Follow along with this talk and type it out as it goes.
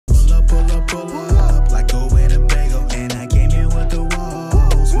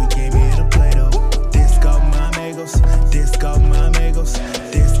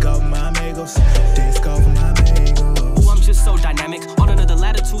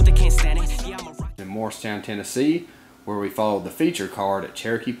in Morristown, Tennessee, where we followed the feature card at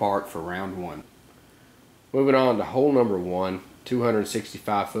Cherokee Park for round 1. Moving on to hole number 1,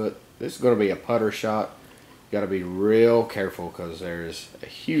 265 foot. This is going to be a putter shot. You got to be real careful because there's a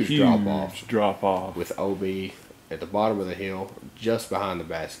huge drop off with OB at the bottom of the hill, just behind the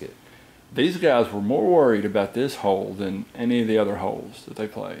basket. These guys were more worried about this hole than any of the other holes that they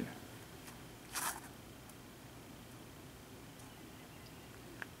played.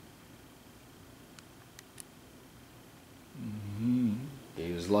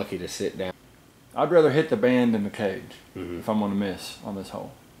 He was lucky to sit down. I'd rather hit the band than the cage if I'm going to miss on this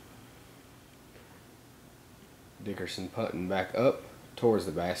hole. Dickerson putting back up towards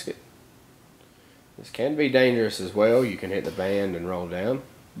the basket. This can be dangerous as well. You can hit the band and roll down.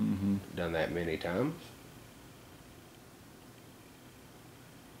 Done that many times.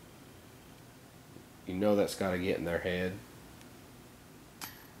 You know that's got to get in their head.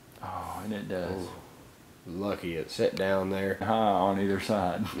 Oh, and it does. Ooh, lucky it set down there. High on either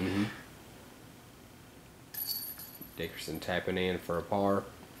side. Dickerson tapping in for a par.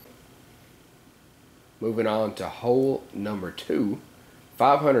 Moving on to hole number 2,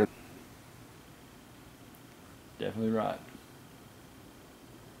 500. Definitely right.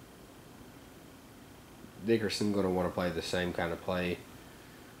 Dickerson going to want to play the same kind of play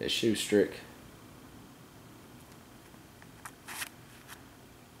as Shoestrick.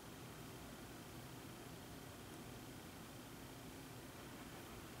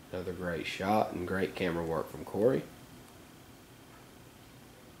 Another great shot and great camera work from Corey.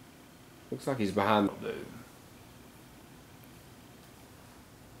 Looks like he's behind.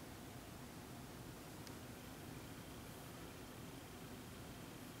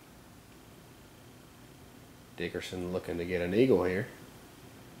 Dickerson looking to get an eagle here.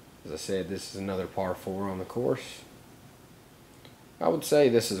 As I said, this is another par 4 on the course. I would say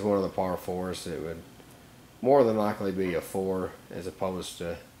this is one of the par 4s that would more than likely be a 4 as opposed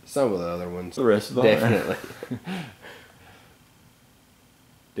to some of the other ones. The rest of them. Definitely.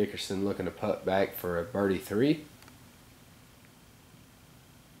 Dickerson looking to putt back for a birdie 3.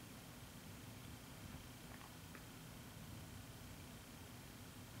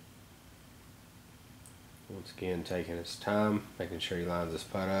 Once again, taking his time, making sure he lines his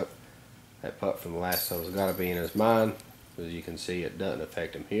putt up. That putt from the last hole's got to be in his mind. As you can see, it doesn't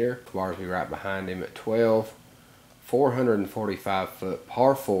affect him here. Bars be right behind him at 12. 445 foot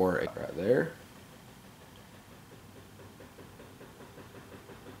par 4 right there.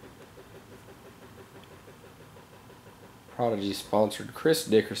 Prodigy sponsored Chris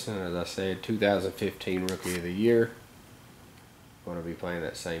Dickerson, as I said, 2015 Rookie of the Year. Going to be playing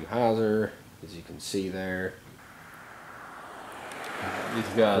that same hyzer, as you can see there. These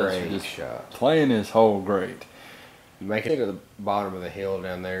guys great are just shot. Playing this hole great. Making it to the bottom of the hill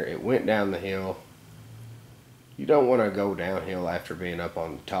down there. It went down the hill. You don't want to go downhill after being up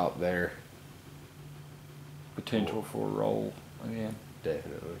on the top there. Potential for a roll again.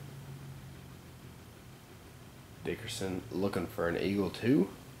 Definitely. Dickerson looking for an eagle 2.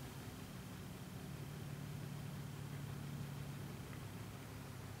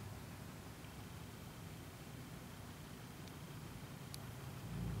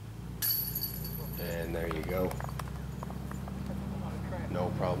 And there you go.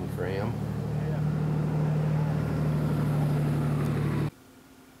 No problem for him.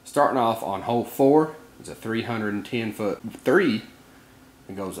 Starting off on hole 4, it's a 310 foot 3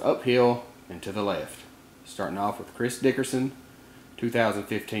 and goes uphill and to the left. Starting off with Chris Dickerson,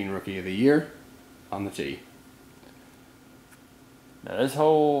 2015 Rookie of the Year, on the tee. Now this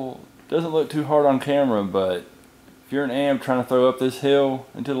hole doesn't look too hard on camera, but if you're an am trying to throw up this hill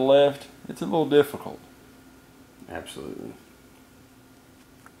and to the left, it's a little difficult. Absolutely.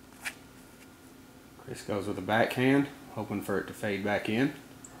 Chris goes with a backhand, hoping for it to fade back in.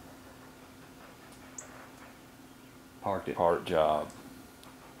 Parked it. Part job.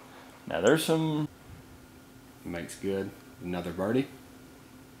 Now there's some... Makes good. Another birdie.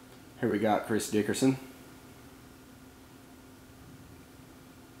 Here we got Chris Dickerson.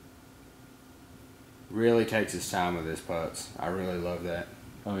 Really takes his time with his putts. I really love that.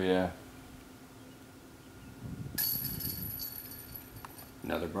 Oh yeah.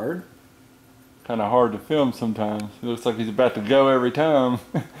 Another bird. Kind of hard to film sometimes. It looks like he's about to go every time.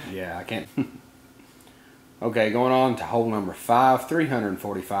 Yeah, I can't. Okay, going on to hole number 5,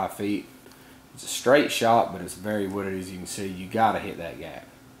 345 feet. It's a straight shot, but it's very wooded, as you can see. You got to hit that gap.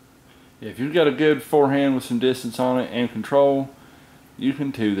 If you've got a good forehand with some distance on it and control, you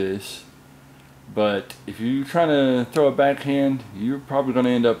can do this. But if you're trying to throw a backhand, you're probably going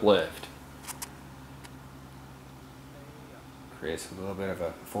to end up left. Chris with a little bit of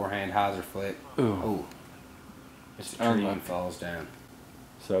a forehand hyzer flick. Oh, it's a tree and falls down.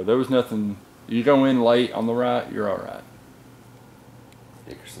 So there was nothing. You go in late on the right, you're all right.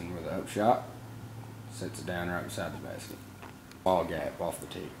 Dickerson with an upshot. Sets it down right beside the basket. Ball gap off the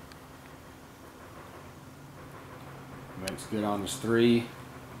tee. Makes good on his 3.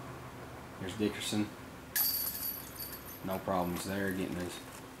 Here's Dickerson. No problems there, getting his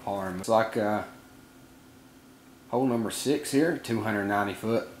par. It's like hole number 6 here, 290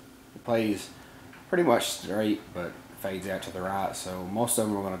 foot. It plays pretty much straight, but fades out to the right. So most of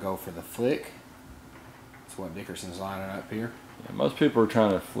them are going to go for the flick. That's what Dickerson's lining up here. Yeah, most people are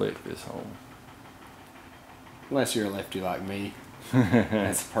trying to flick this hole. Unless you're a lefty like me.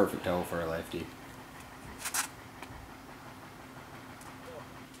 That's a perfect hole for a lefty.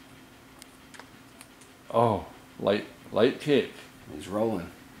 Oh, late kick. He's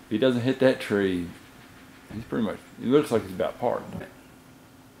rolling. If he doesn't hit that tree, he's pretty much, he looks like he's about parked.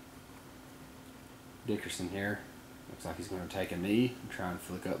 Dickerson here. Looks like he's going to take a knee and try and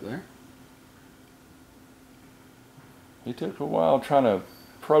flick up there. He took a while trying to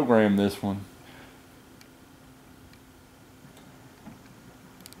program this one.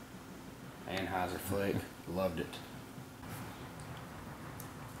 Anheuser flick. Loved it.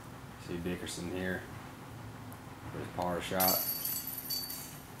 See Dickerson here. His par shot.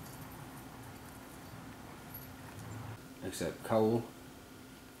 Except Cole.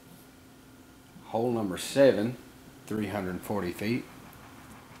 Hole number 7, 340 feet.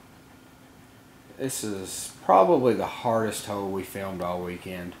 This is probably the hardest hole we filmed all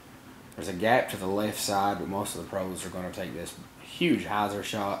weekend. There's a gap to the left side, but most of the pros are going to take this huge hyzer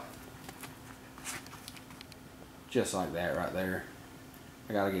shot. Just like that right there.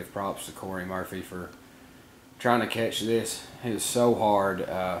 I got to give props to Corey Murphy for trying to catch this. It was so hard.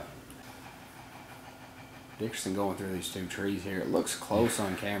 Dickerson going through these 2 trees here. It looks close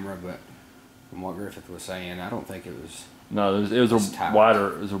on camera, but from what Griffith was saying, I don't think it was. No, it was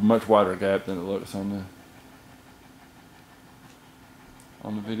a much wider gap than it looks on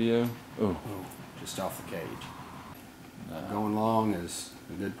the video. Oh, just off the cage. Going long is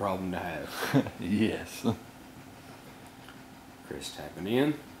a good problem to have. Yes. Chris tapping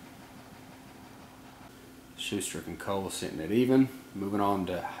in. Schuster and Cole sitting at even. Moving on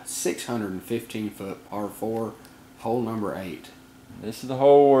to 615 foot par 4, hole number 8. This is the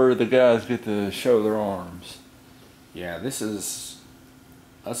hole where the guys get to show their arms. Yeah, this is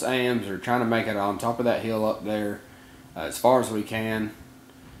us AMs are trying to make it on top of that hill up there as far as we can.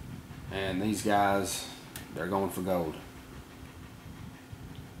 And these guys, they're going for gold.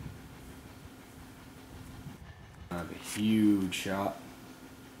 A huge shot.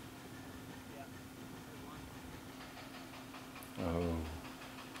 Oh.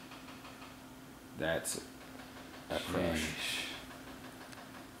 That's a crush.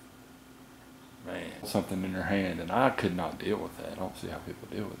 Man, something in your hand, and I could not deal with that. I don't see how people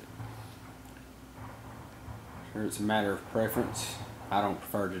deal with it. Sure, it's a matter of preference. I don't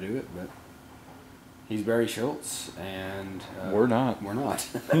prefer to do it, but he's Barry Schultz, and we're not. We're not.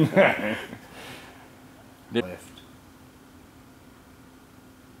 Left.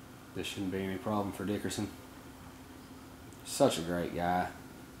 This shouldn't be any problem for Dickerson. Such a great guy.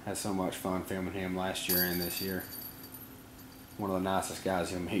 Had so much fun filming him last year and this year. One of the nicest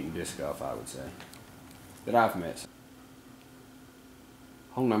guys in heat and disc golf, I would say, that I've met.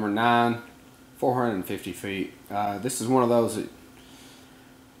 Hole number 9, 450 feet. This is one of those that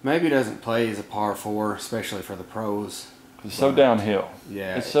maybe doesn't play as a par 4, especially for the pros. It's so downhill.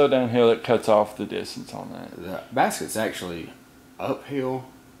 Yeah. It's so downhill it cuts off the distance on that. The basket's actually uphill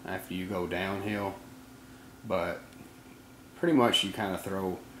after you go downhill, but pretty much you kind of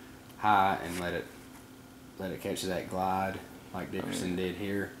throw high and let it catch that glide like Dickerson did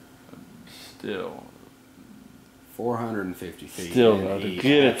here. Still 450 feet. Still though, to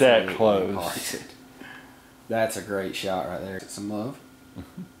get it that close. That's a great shot right there. Some love.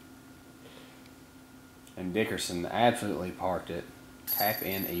 And Dickerson absolutely parked it. Tap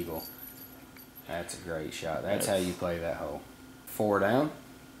in eagle. That's a great shot. That's how you play that hole. 4 down.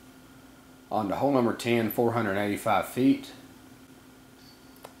 On to hole number 10, 485 feet.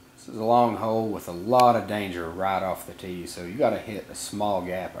 This is a long hole with a lot of danger right off the tee, so you got to hit a small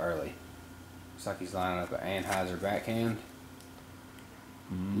gap early. Looks like he's lining up an Anheuser backhand.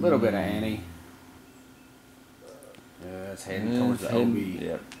 A little bit of Annie. That's heading towards the OB.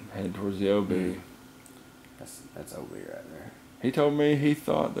 Yep, heading towards the OB. That's OB right there. He told me he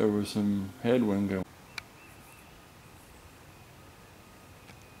thought there was some headwind going.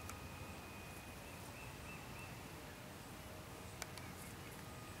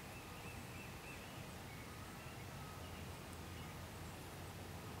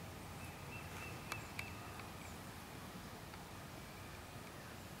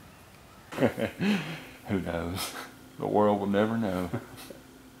 Who knows? The world will never know.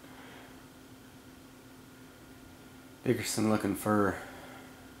 Dickerson looking for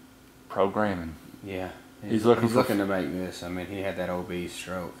Programming. yeah. He's looking to make this. I mean, he had that OB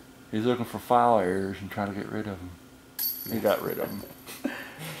stroke. He's looking for file errors and trying to get rid of them. He got rid of them.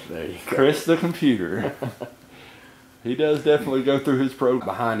 There you go. Chris the computer. He does definitely go through his program.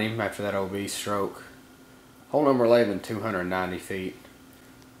 Behind him after that OB stroke. Hole number 11, 290 feet.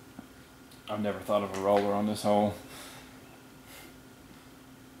 I've never thought of a roller on this hole.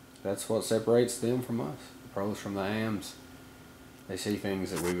 That's what separates them from us. The pros from the AMs. They see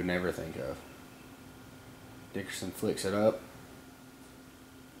things that we would never think of. Dickerson flicks it up.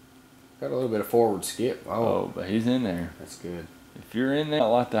 Got a little bit of forward skip. Oh, but he's in there. That's good. If you're in there, I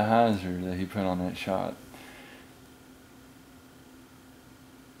like the hyzer that he put on that shot.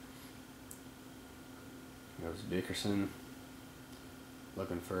 Goes Dickerson.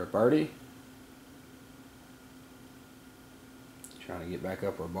 Looking for a birdie. Trying to get back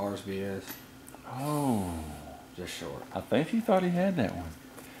up where Barsby is. Oh. Just short. I think he thought he had that one.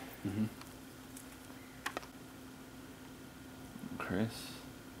 Mm-hmm. Chris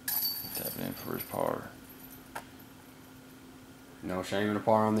tapping in for his par. No shame in a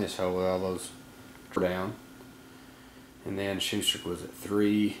par on this hole. All those down. And then Schuster was at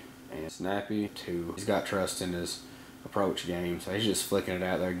 3 and Snappy 2. He's got trust in his approach game, so he's just flicking it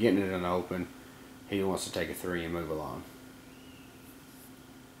out there, getting it in the open. He wants to take a 3 and move along.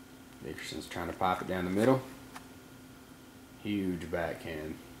 Dickerson's trying to pipe it down the middle. Huge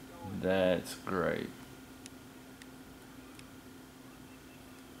backhand. That's great.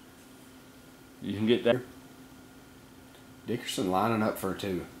 You can get that. Dickerson lining up for a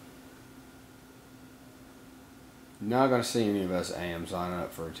 2. Not going to see any of us AMs lining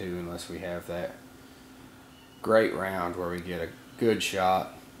up for a 2 unless we have that great round where we get a good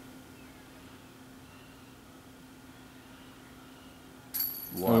shot.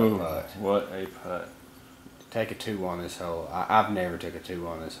 What a putt. What a putt. Take a 2 on this hole. I've never took a 2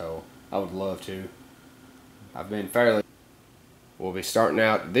 on this hole. I would love to. I've been fairly... We'll be starting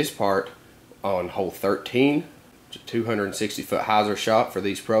out this part on hole 13. It's a 260-foot hyzer shot for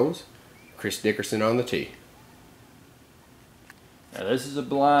these pros. Chris Dickerson on the tee. Now this is a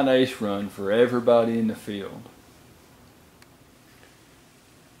blind ace run for everybody in the field.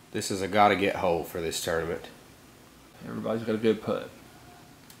 This is a gotta-get hole for this tournament. Everybody's got a good putt.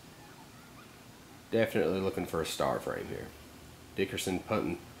 Definitely looking for a star frame here. Dickerson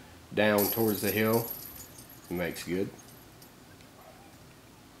putting down towards the hill. He makes good.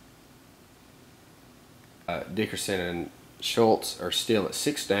 Dickerson and Schultz are still at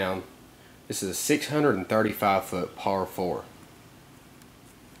 6 down. This is a 635-foot par 4.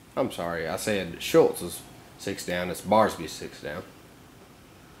 I'm sorry, I said Schultz is 6 down. It's Barsby 6 down.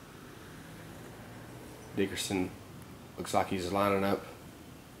 Dickerson looks like he's lining up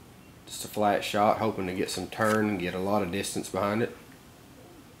just a flat shot, hoping to get some turn and get a lot of distance behind it.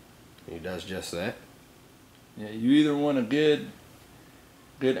 He does just that. Yeah, you either want a good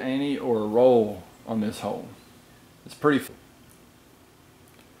ante or a roll on this hole. It's pretty.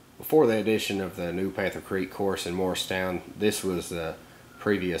 Before the addition of the new Panther Creek course in Morristown, this was the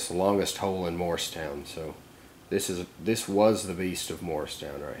previous longest hole in Morristown. So this was the beast of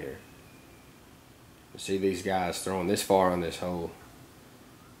Morristown right here. You see these guys throwing this far on this hole.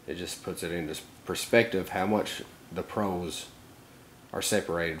 It just puts it into perspective how much the pros are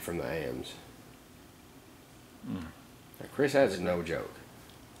separated from the AMs. Now, Chris has no joke.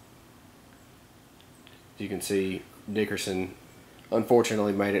 You can see Dickerson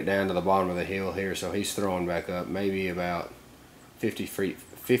unfortunately made it down to the bottom of the hill here, so he's throwing back up maybe about 50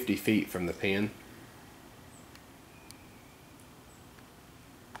 feet from the pin.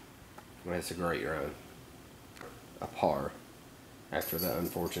 Well, it's a great run. A par after that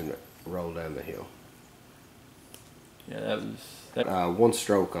unfortunate roll down the hill. Yeah, that was... One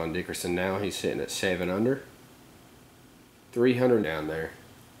stroke on Dickerson now. He's sitting at 7 under. 300 down there.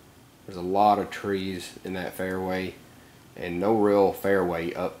 There's a lot of trees in that fairway and no real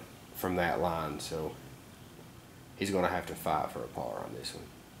fairway up from that line, so he's going to have to fight for a par on this one.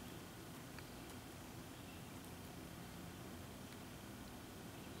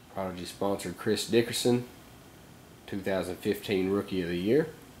 Prodigy sponsored Chris Dickerson, 2015 Rookie of the Year.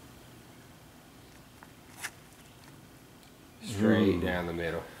 Straight down the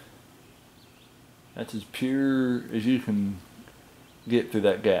middle. That's as pure as you can get through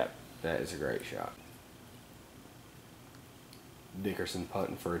that gap. That is a great shot. Dickerson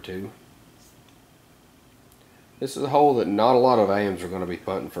putting for a 2. This is a hole that not a lot of AMs are going to be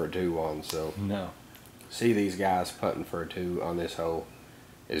putting for a 2 on, so no. See these guys putting for a 2 on this hole.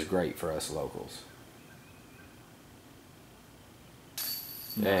 is great for us locals.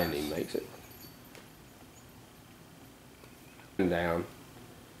 Nice. And he makes it. Down.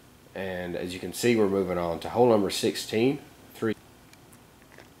 And as you can see, we're moving on to hole number 16.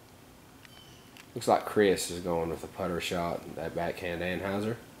 Looks like Chris is going with a putter shot, that backhand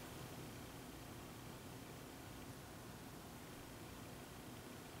Anheuser.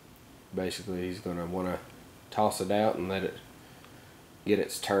 Basically, he's going to want to toss it out and let it get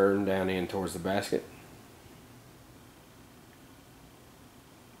its turn down in towards the basket.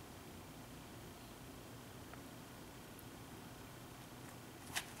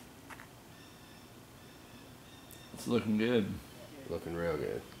 It's looking good. Looking real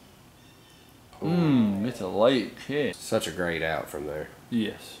good. It's a late kick. Such a great out from there.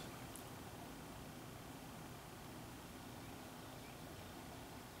 Yes.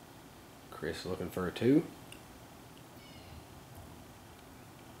 Chris looking for a 2.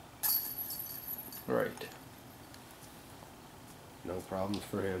 Great. No problems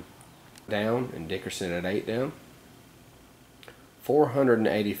for him. Down, and Dickerson at 8 down.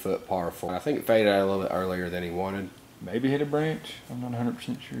 480 foot par 4. I think it faded out a little bit earlier than he wanted. Maybe hit a branch. I'm not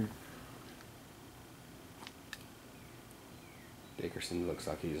 100% sure. Dickerson looks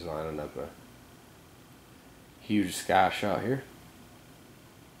like he's lining up a huge sky shot here.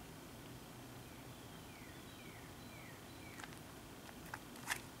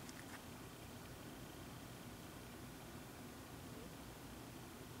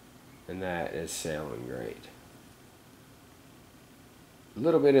 And that is sailing great. A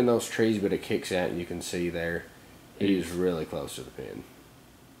little bit in those trees, but it kicks out and you can see there he is really close to the pin.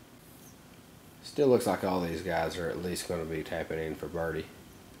 Still looks like all these guys are at least going to be tapping in for birdie.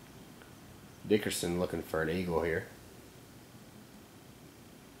 Dickerson looking for an eagle here.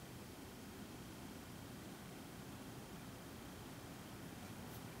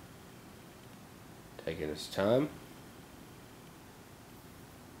 Taking his time.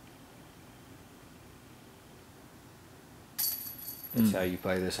 That's how you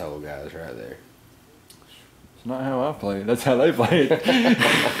play this hole, guys, right there. It's not how I play it. That's how they play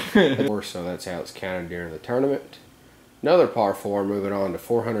it. So that's how it's counted during the tournament. Another par 4, moving on to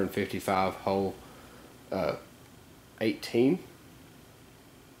 455 hole 18.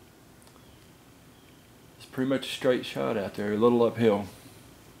 It's pretty much a straight shot out there, a little uphill.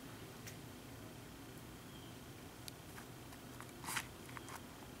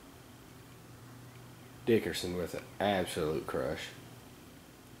 Dickerson with an absolute crush.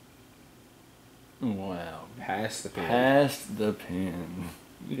 Wow. Past the pin. Past the pin.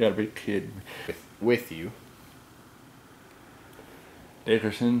 You gotta be kidding me. With you.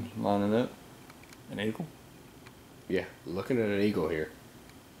 Dickerson lining up. An eagle? Yeah, looking at an eagle here.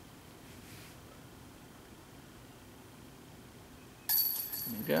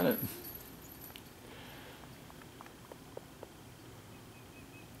 You got it.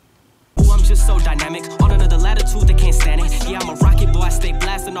 Just so dynamic, on another latitude, they can't stand it. Yeah, I'm a rocket boy, I stay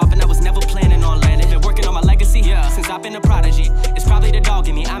blasting off, and I was never planning on landing. Been working on my legacy, since I've been a prodigy. It's probably the dog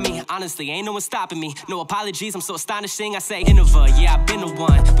in me, I mean, honestly, ain't no one stopping me. No apologies, I'm so astonishing, I say Innova, yeah, I've been the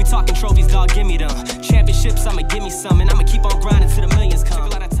one. We talking trophies, dog, give me them. Championships, I'ma give me some, and I'ma keep on grinding till the millions come.